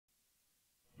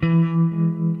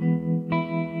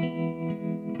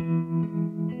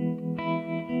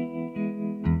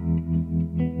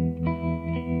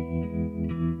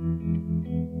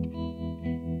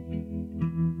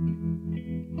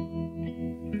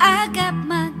I got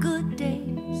my good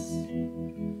days,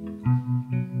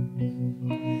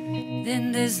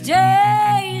 then there's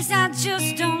days I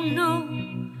just don't know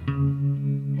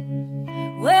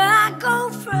where I go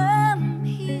from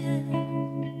here.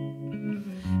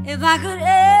 If I could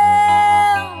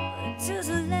ever just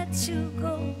let you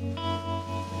go.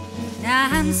 Now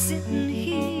I'm sitting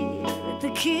here at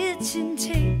the kitchen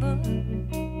table,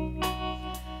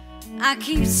 I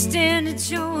keep staring at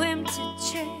your empty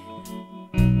chair.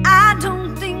 I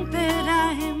don't think that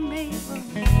I am able,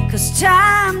 'cause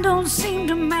time don't seem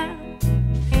to matter,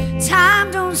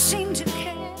 time don't seem to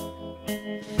care.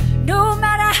 No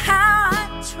matter how I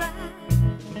try,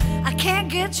 I can't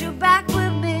get you back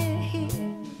with me here.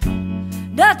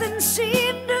 Nothing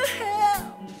seemed to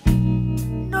help,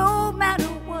 no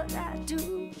matter what I do.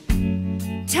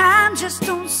 Time just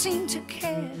don't seem to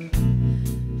care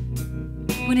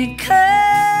when it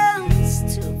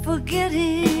comes to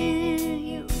forgetting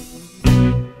you.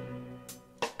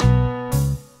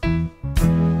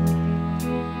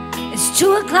 It's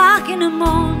 2 o'clock in the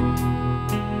morning,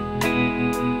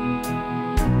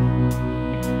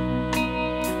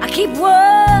 I keep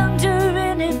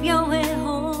wondering if you're at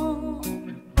home.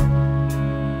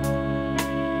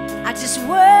 I just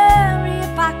worry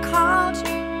if I called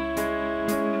you,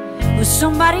 will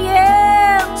somebody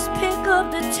else pick up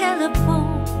the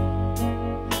telephone?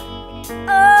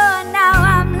 Oh, now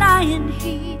I'm lying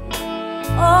here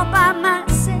all by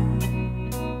myself,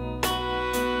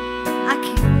 I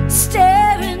keep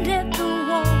staring at the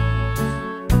wall,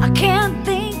 I can't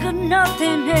think of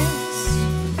nothing else.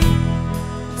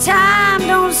 Time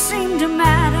don't seem to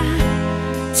matter,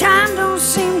 time don't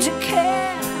seem to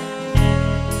care.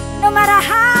 No matter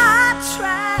how I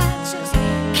try, I just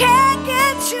can't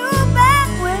get you back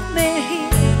with me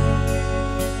here.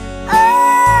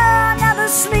 Oh, another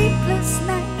sleepless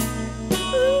night.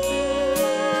 Ooh,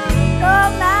 no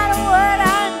matter what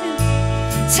I do,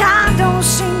 time don't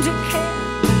seem to care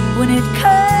when it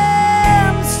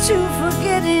comes to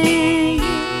forgetting you.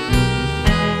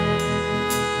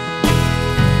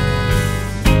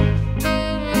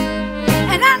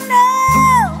 And I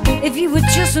know if you would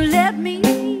just let me,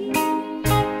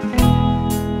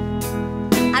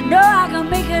 I know I can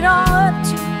make it all up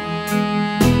to you.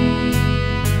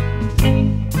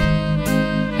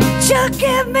 Just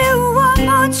give me one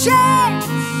more chance,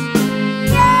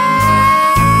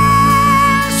 yeah,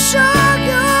 show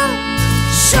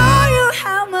you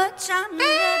how much I'm loving.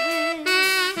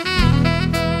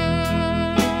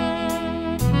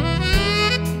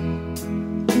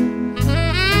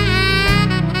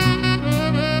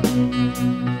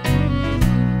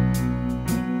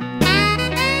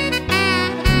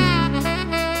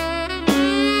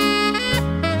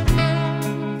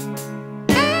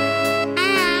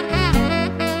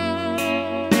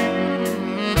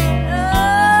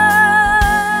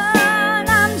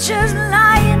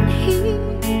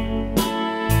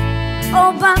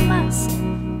 All by myself,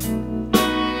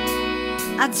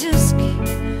 I just keep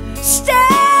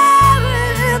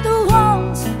staring at the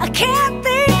walls, I can't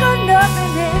think of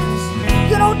nothing else.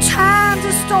 You know, time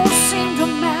just don't seem to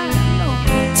matter, no,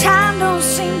 time don't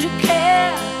seem to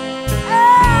care.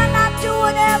 And I do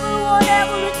whatever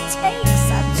it takes,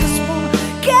 I just wanna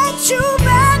get you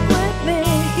back with me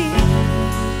here.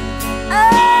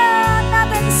 Oh,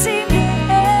 nothing seems to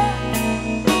help,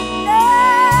 no,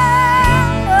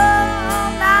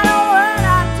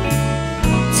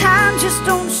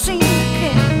 don't seem to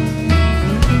care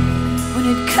when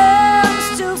it comes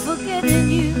to forgetting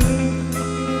you.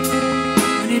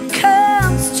 When it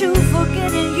comes to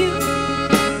forgetting you,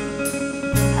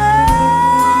 oh,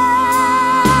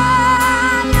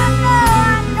 I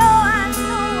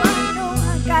know,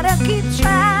 I gotta keep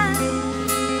trying.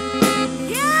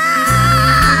 Yeah,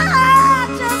 I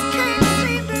just can't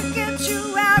seem to get you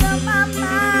out of my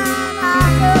mind. I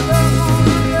never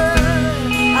wanna,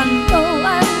 I know.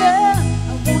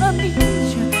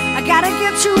 I gotta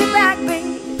get you back, baby.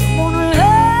 Wanna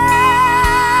love,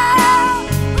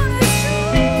 wanna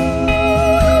shoot.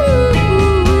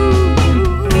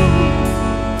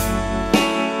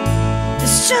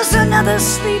 It's just another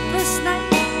sleepless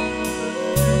night.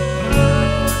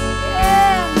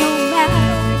 Yeah, no matter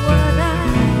what I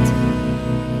do,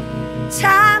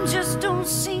 time just don't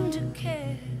seem to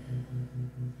care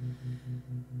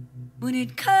when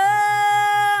it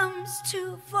comes to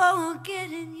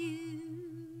forgetting you.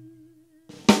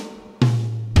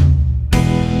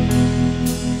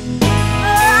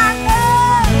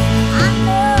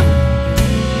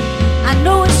 I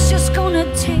know it's just gonna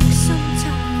take some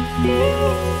time.